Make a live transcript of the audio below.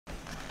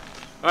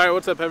Alright,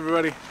 what's up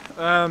everybody?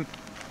 A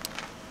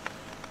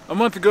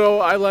month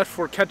ago I left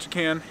for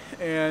Ketchikan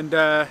and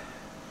I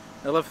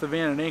left the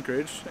van in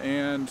Anchorage,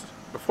 and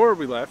before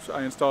we left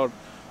I installed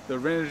the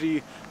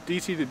renogy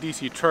DC to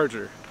DC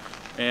charger,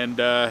 and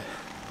I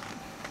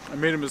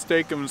made a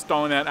mistake of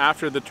installing that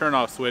after the turn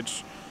off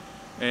switch,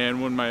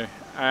 and when I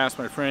asked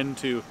my friend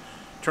to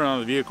turn on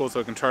the vehicle so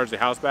it can charge the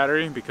house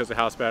battery, because the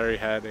house battery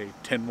had a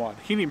 10-watt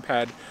heating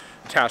pad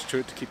attached to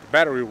it to keep the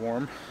battery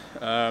warm,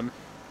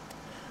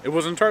 it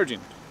wasn't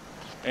charging,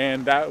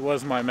 and that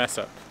was my mess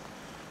up.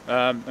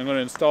 I'm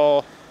going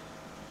to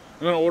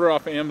order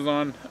off of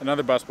Amazon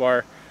another bus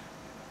bar,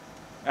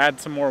 add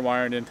some more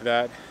wiring into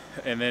that,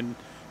 and then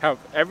have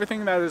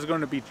everything that is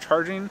going to be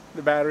charging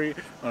the battery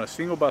on a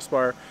single bus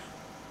bar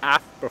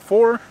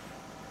before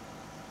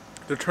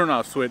the turn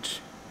off switch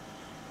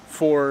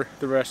for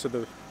the rest of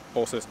the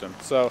whole system.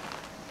 So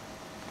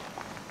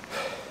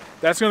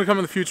that's going to come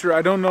in the future.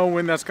 I don't know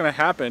when that's going to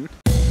happen.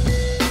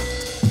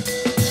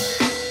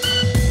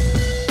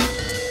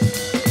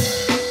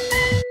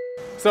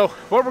 So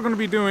what we're going to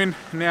be doing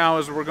now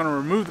is we're going to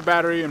remove the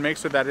battery and make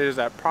sure that it is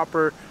at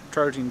proper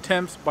charging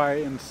temps by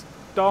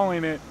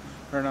installing it,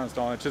 or not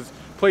installing it, just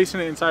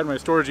placing it inside my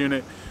storage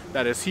unit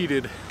that is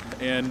heated,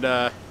 and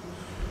we're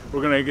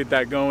going to get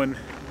that going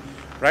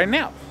right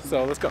now.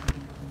 So let's go.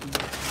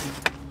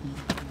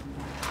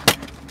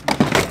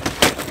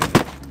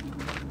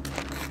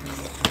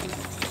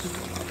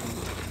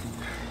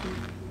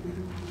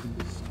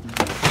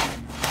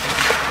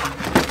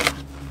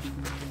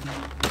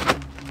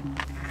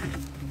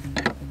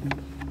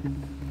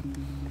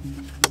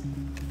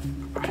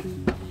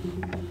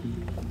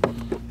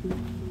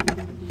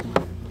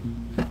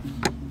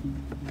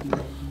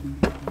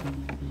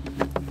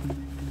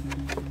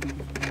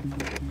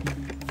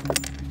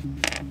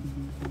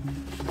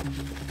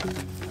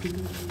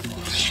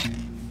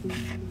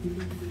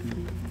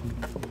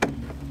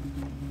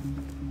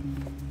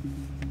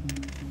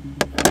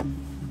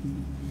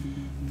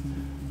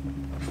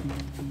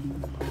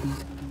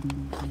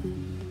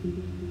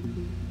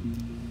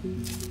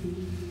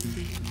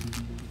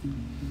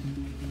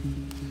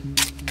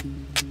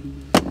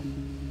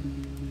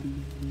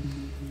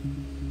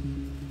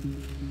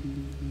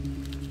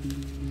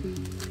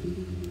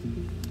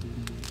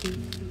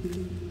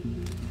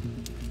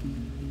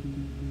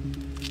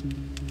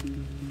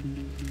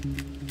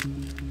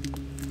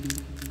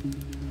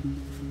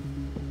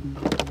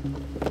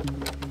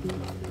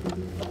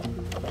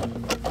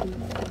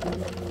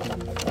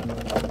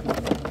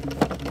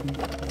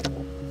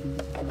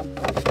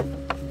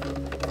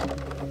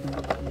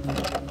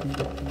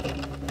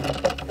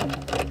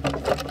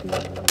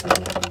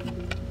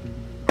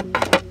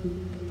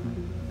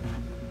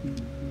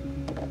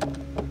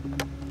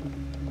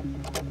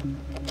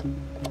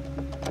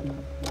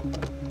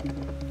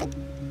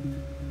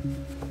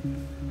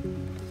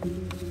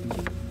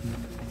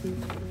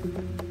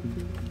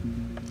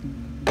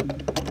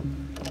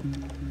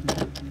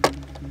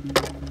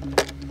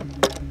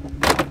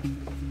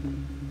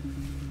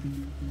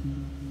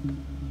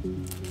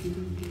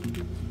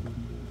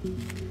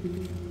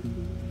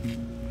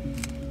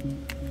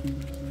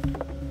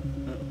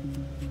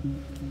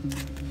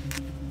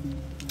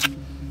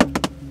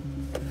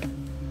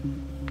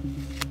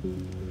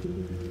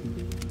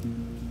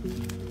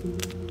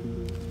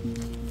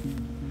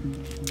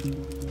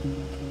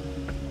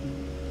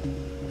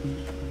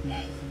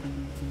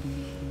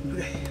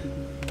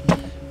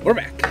 We're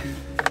back.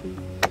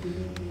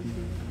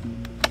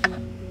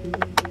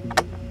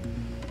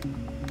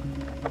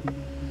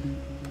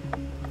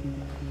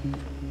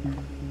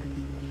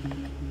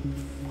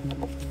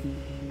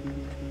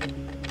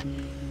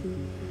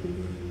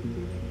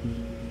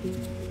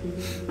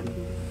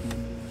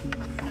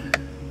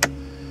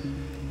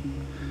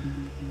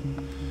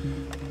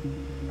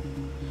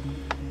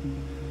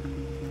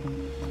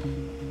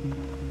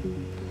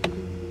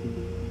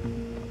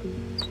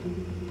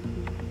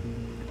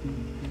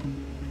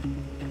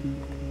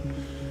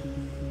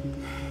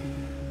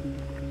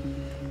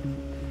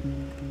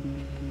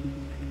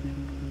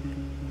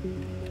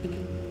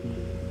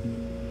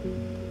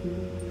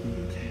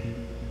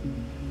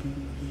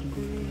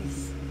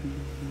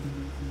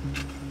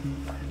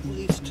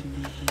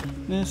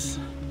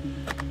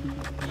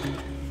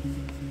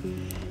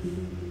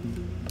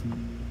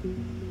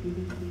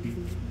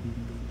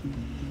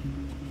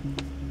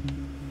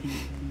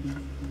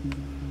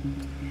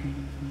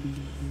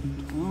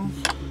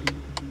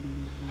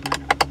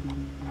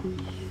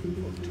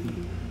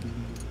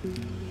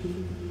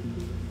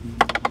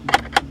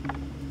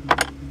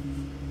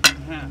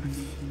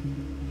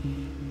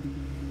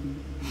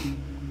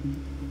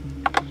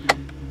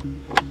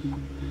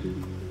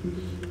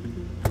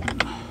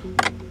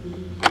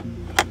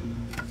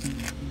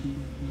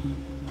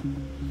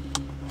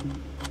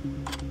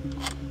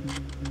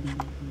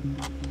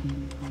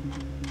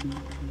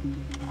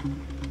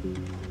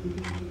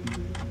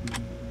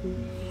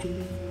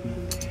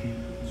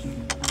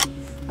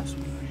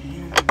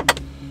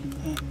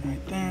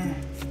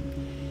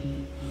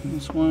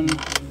 This one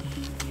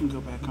can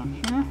go back on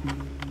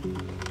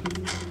here.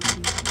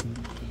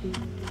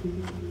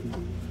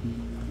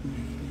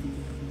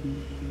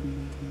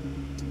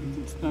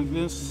 like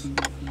this.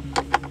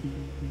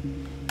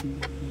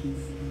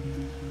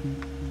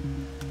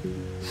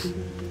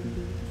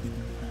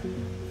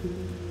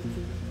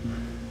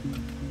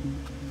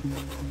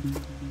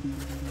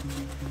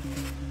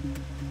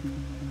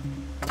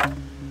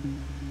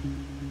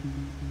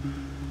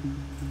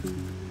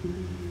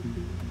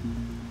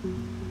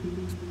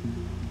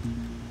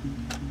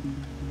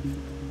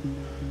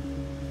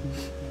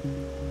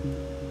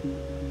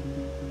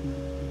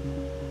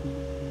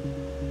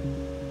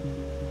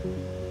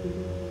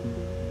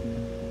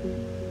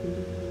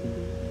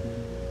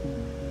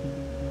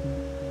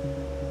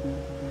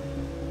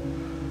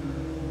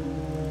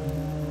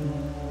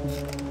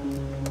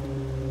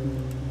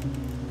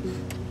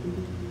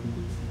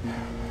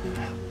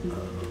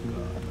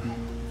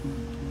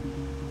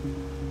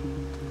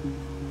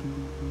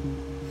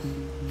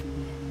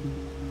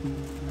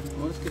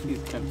 Let's get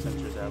these temp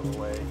sensors out of the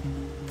way.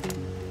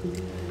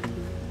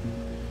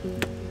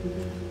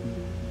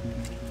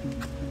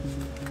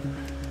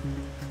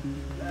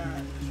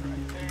 That is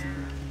right there.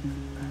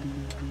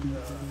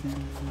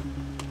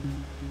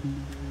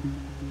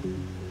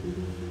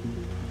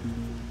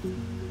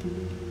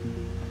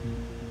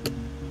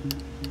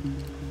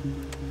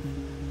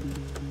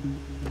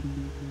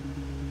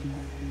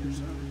 Here's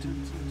our temp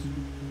sensor.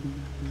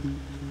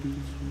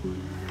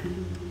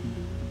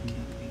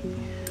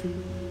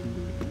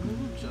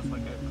 Just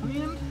like I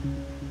planned,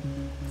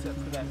 except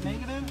for that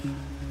negative.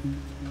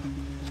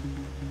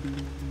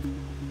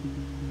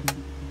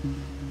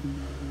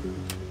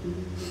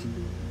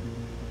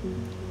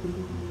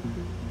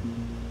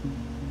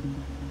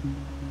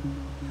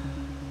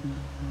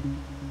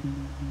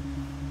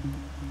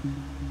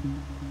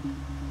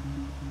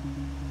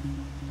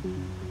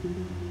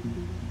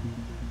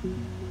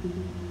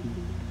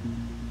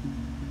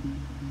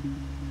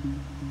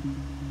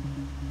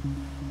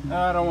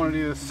 I don't want to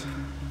do this.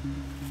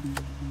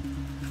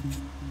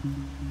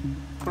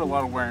 Put a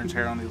lot of wear and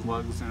tear on these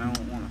lugs, and I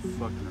don't want to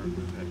fucking hurt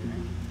this head here.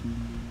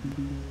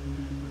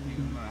 I think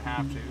I'm gonna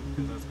have to,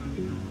 because that's gonna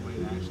be the only way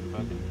to actually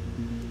fucking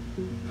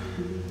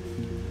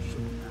show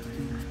them out of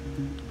here.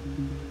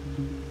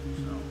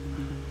 So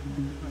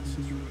that's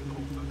just really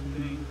cool fucking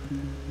thing.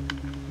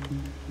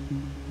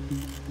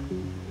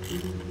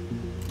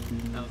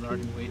 That was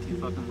already way too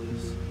fucking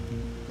loose.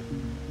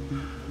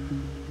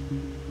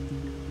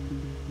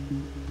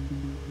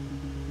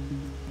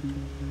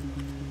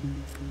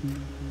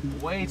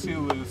 Way too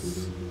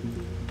loose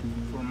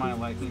for my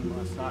liking.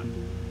 Let's not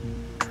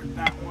hurt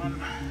that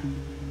one.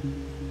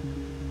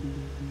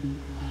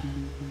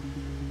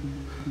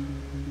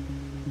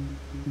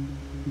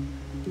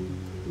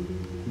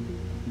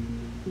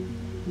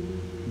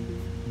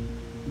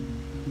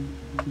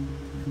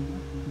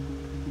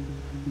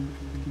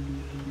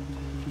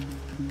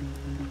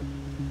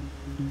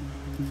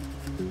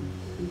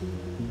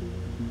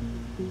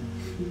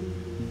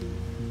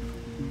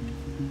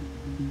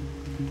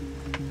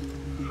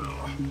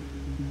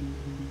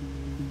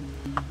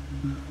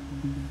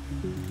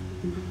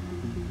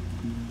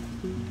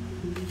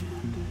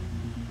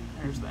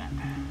 There's that.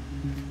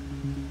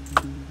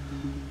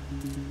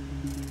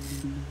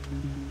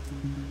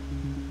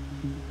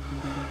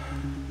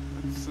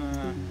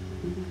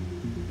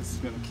 This is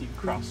gonna keep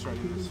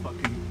cross-threading this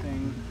fucking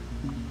thing,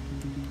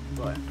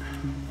 but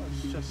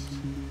let's just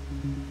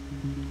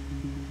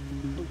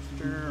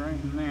poster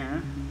right in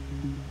there.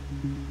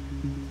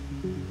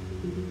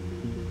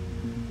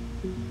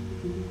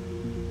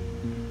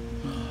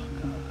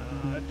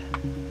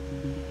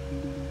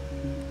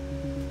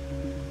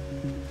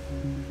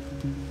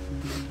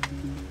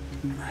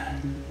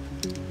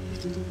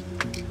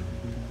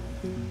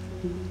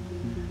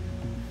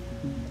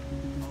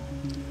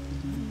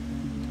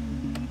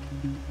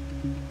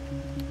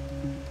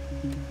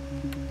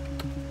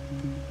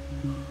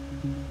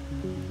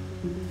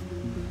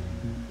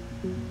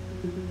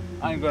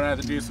 I'm gonna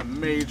have to do some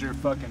major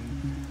fucking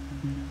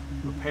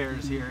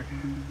repairs here.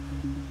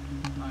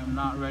 I'm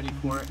not ready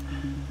for it.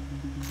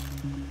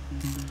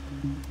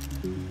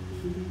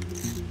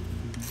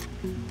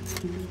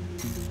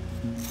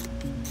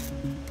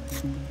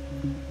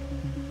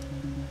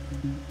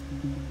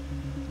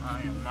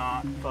 I am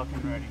not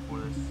fucking ready for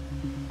this.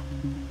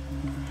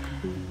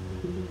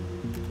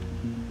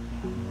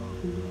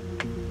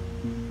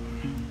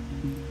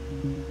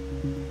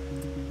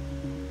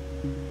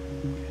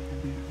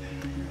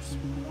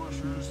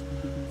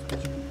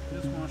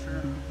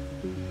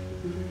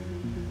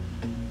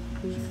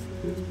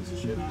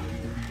 Shit out of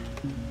here.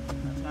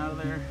 That's out of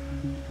there.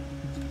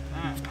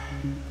 That.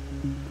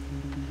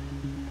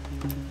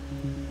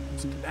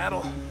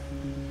 Skedaddle.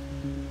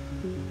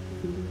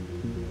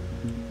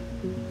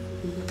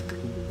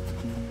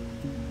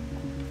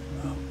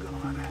 Oh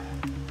God.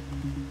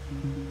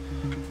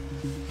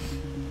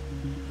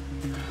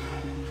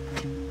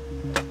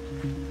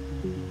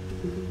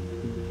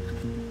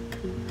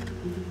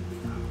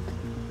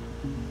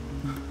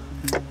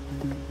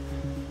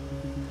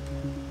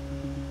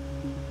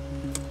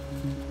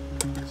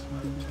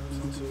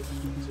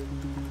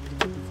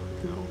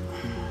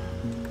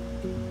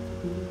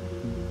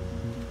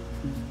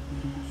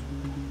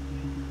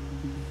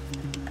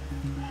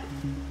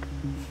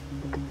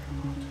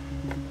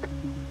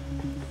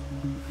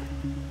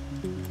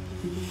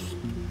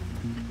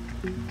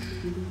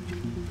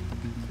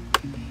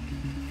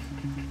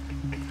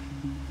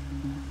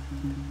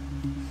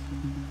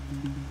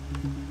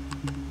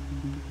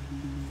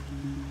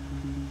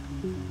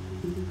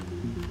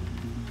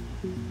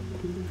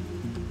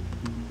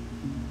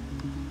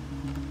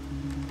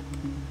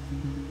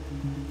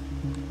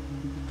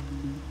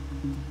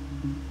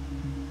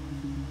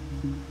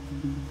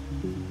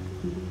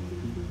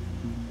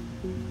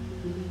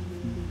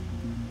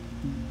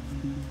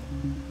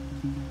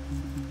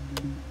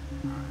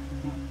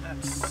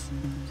 snips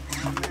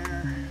on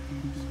there.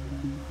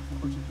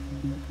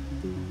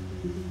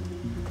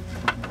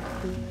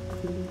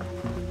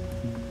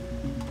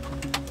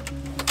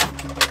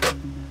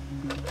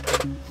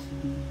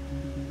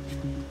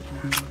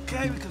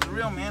 Okay, because the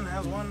real man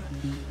has one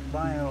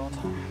by at all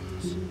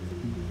times.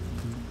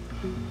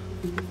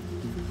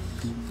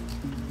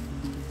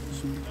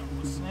 Should be done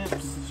with snips.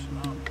 Should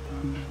not be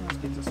done. Let's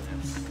get the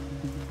snips.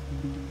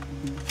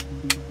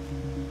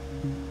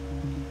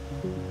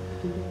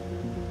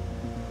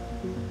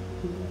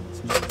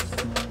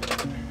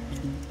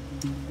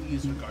 We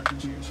use our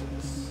garbage here, so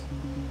this.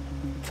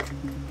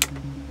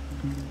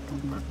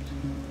 Perfect.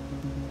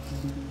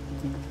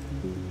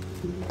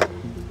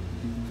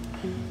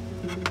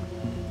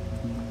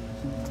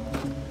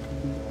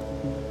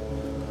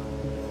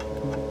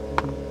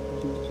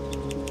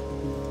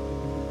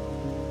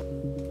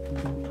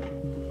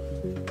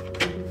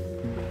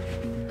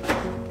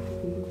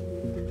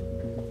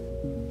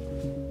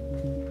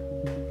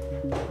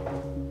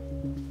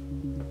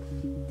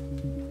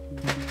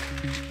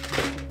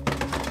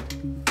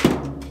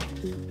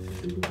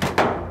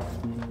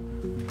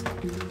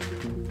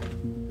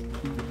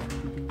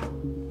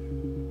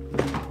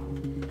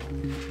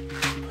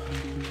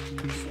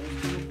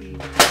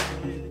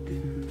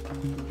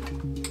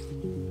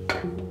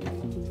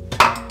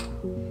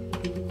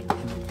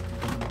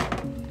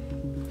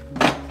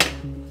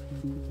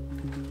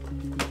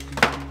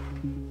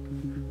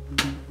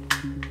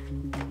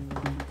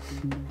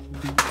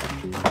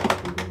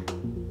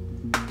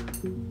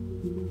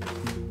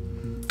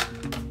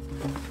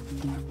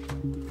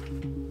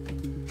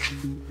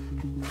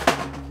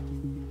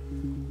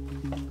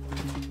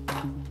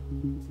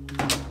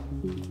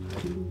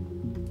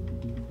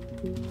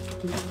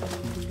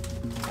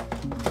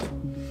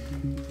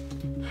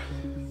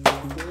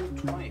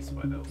 Twice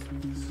by those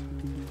things.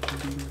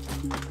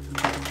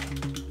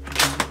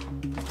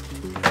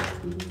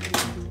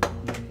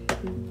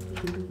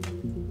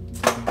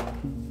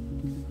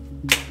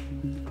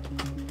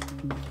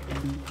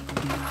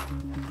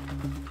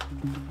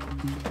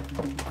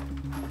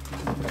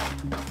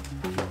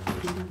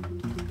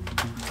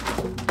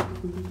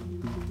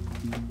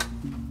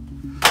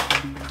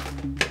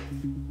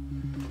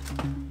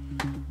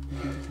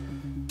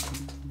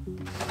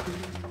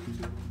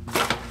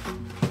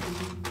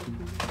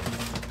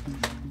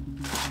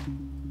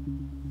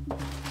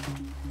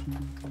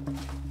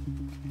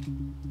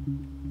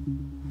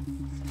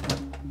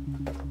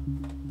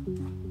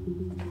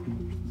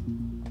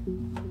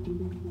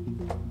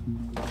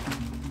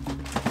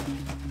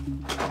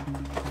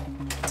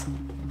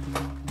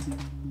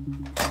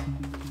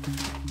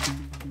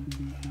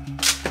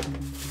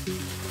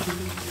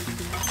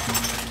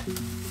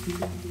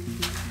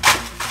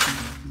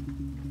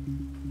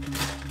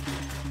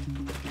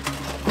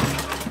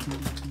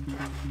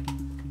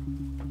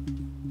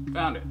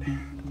 Found it.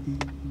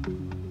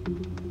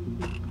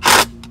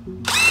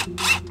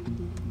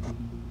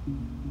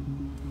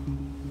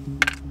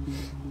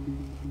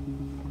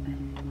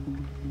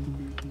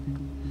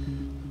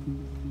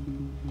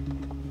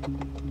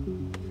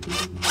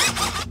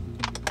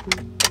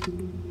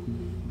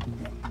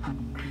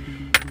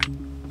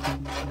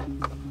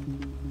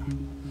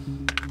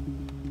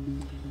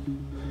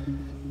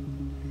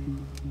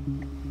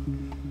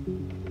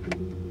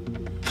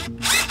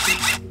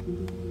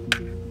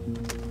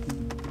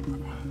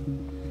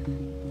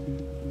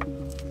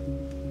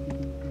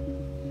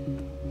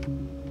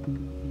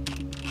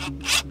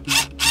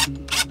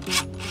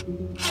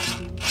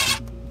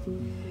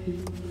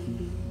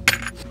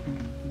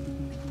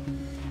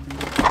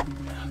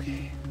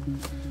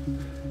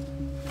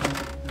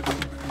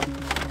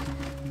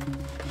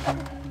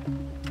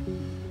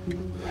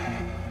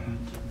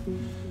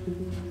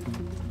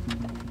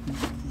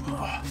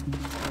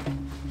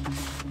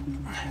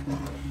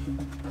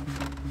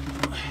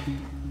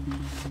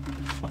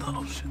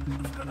 Oh shit,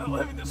 I forgot how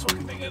heavy this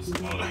fucking thing is.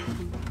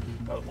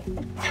 Oh.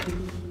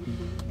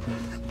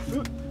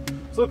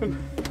 Slipping.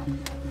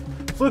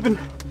 Slipping.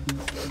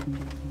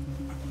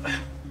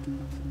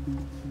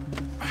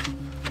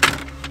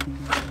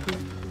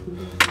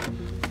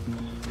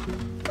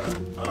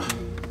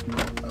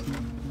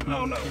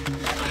 Oh no.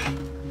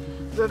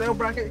 Is that L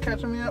bracket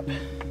catching me up?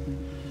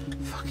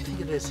 Fuck, I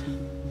think it is.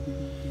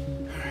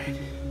 Alright.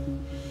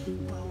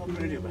 Well, what am I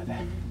gonna do about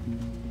that?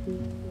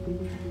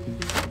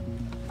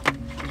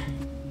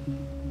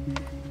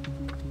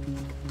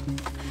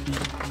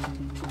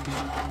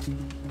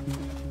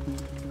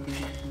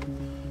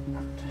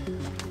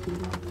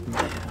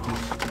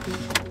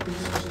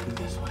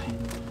 This way.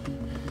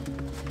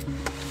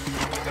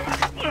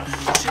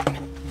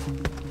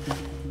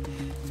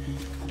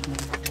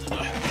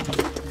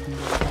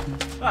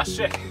 Ah,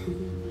 shit.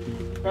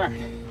 Alright.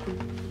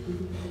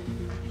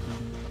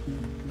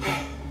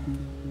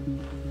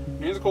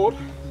 Hands are cold.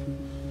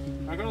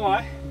 Not gonna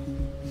lie.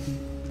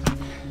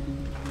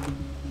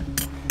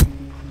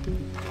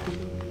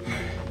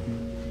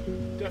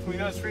 Definitely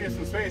does free us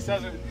some space,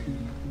 doesn't it?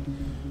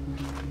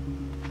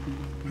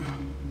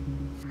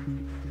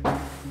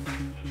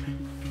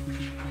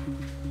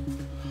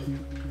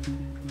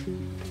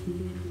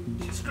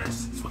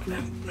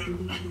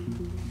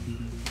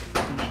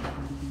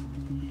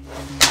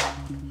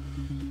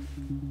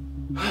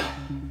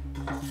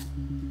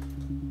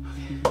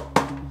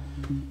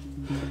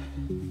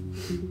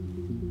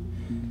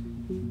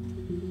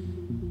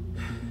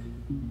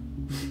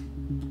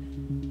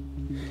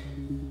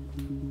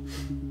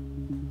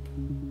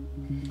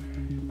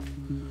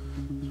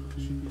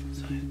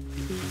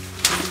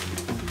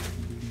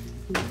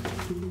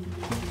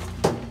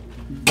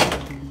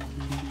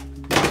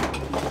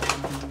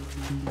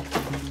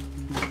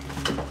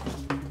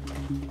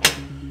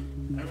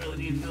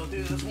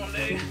 Do this one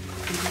day.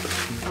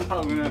 I'm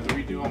probably gonna have to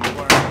redo all my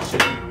wires and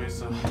shit anyway,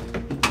 so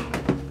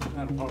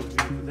that'll probably do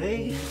it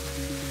today.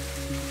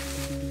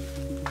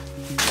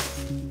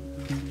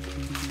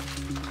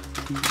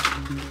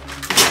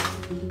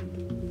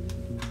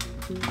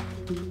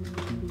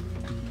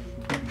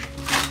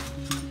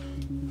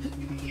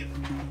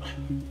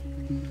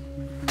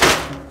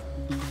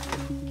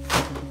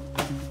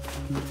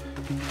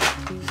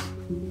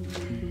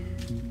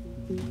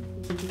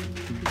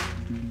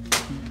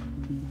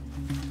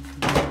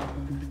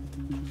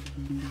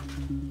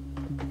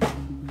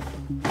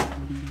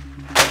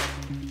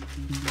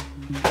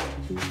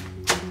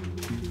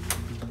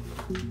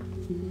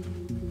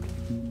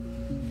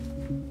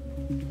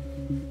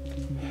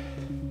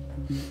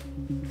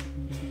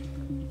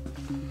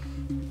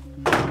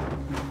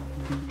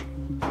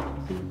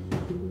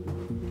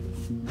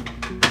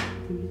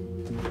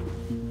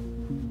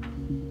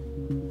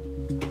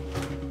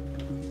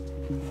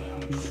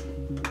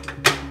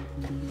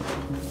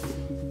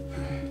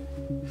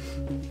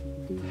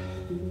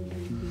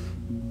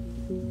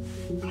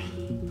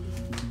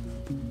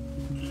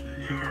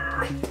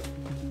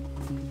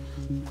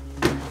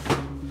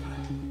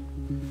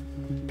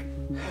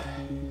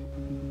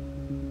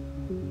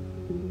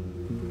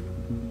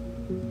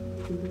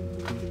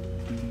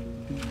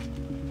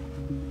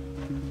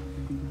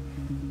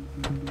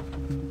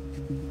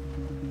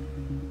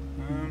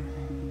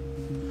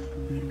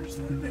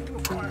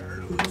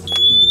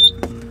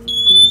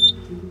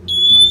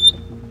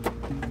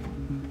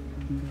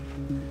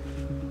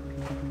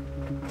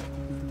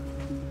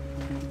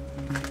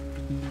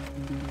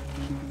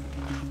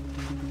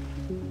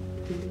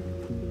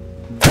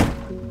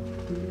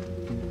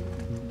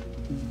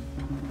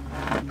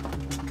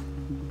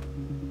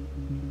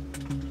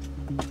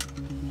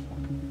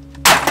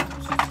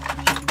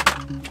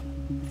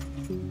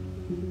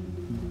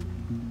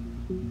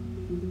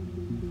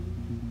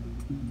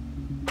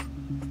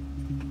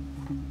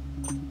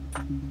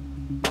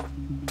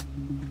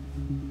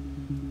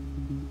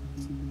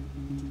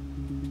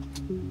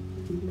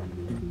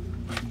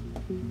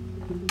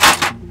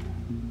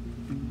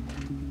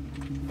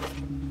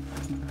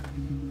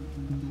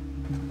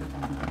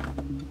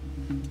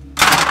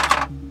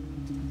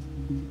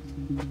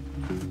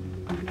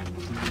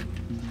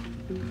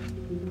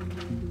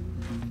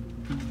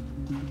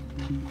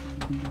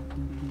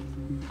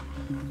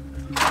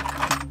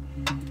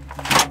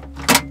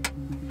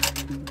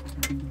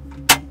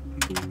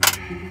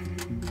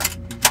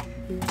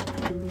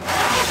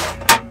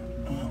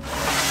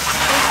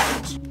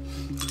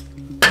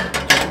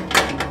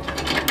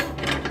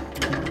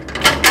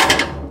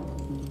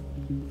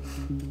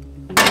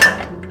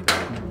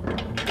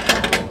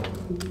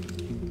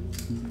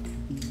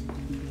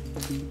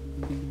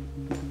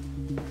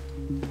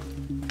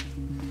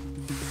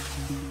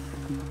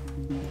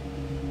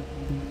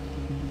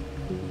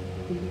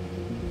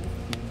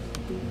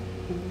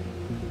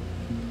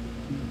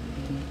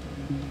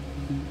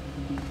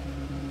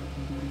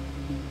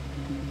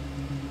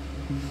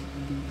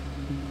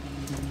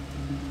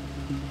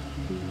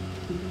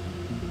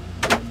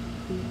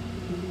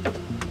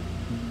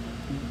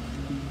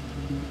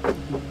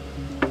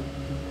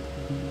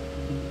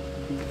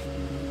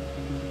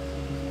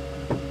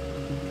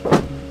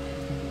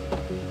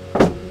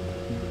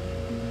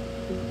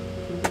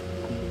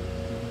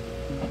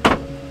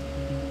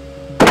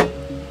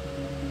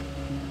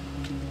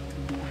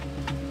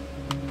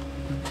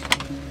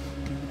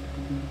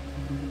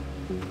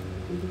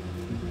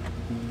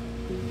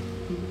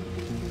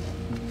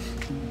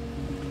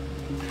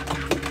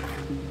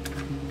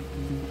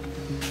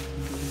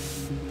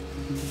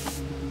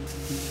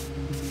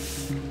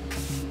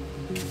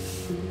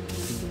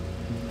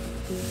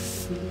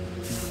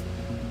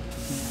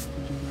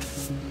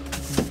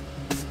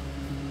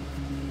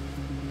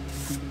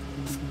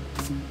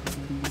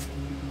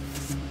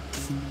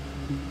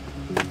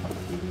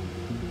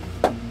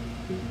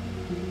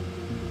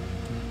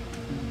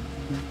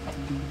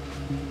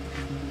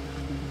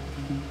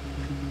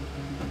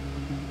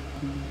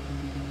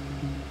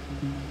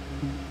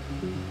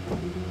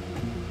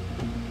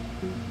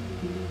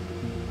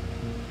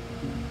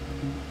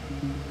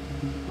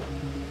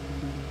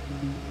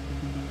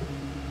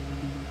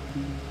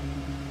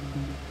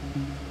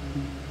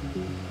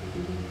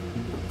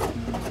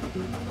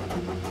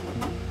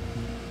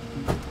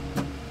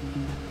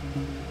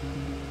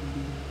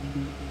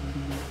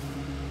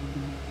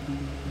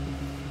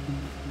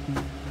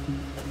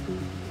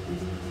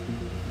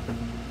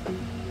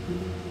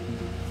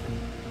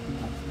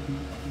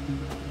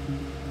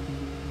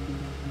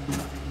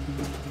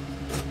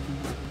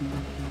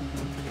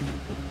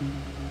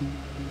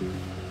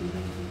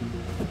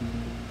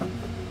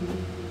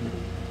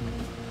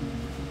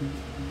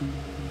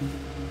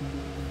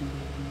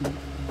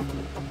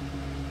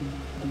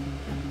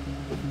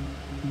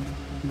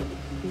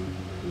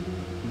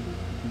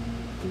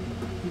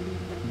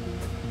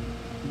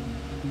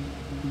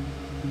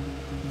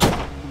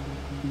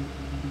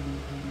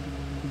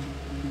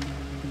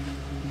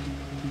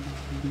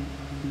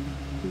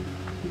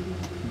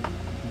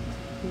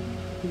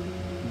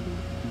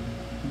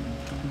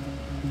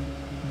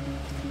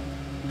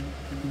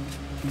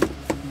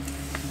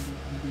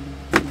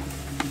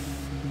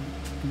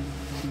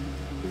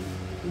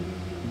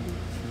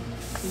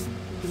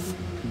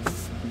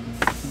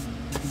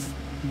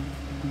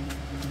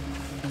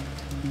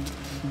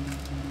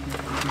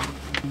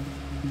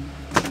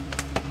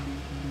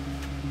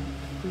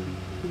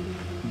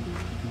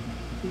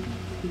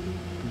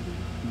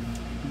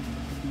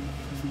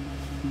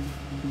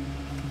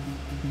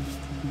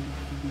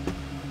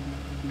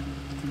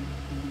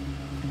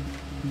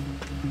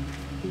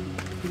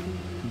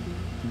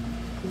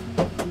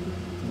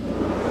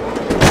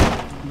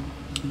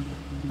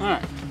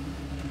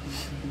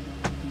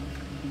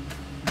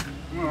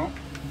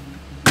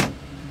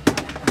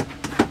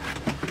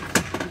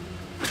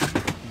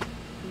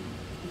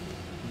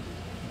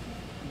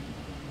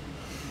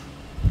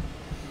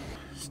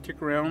 stick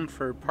around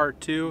for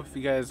part 2. If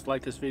you guys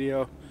like this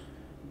video,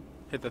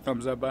 hit the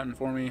thumbs up button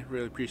for me.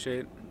 Really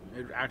appreciate it.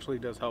 It actually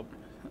does help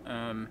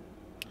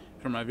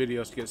for my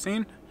videos to get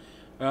seen.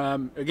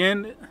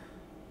 Again,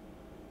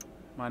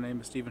 my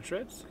name is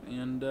StephenShreds,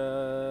 and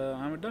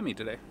I'm a dummy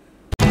today.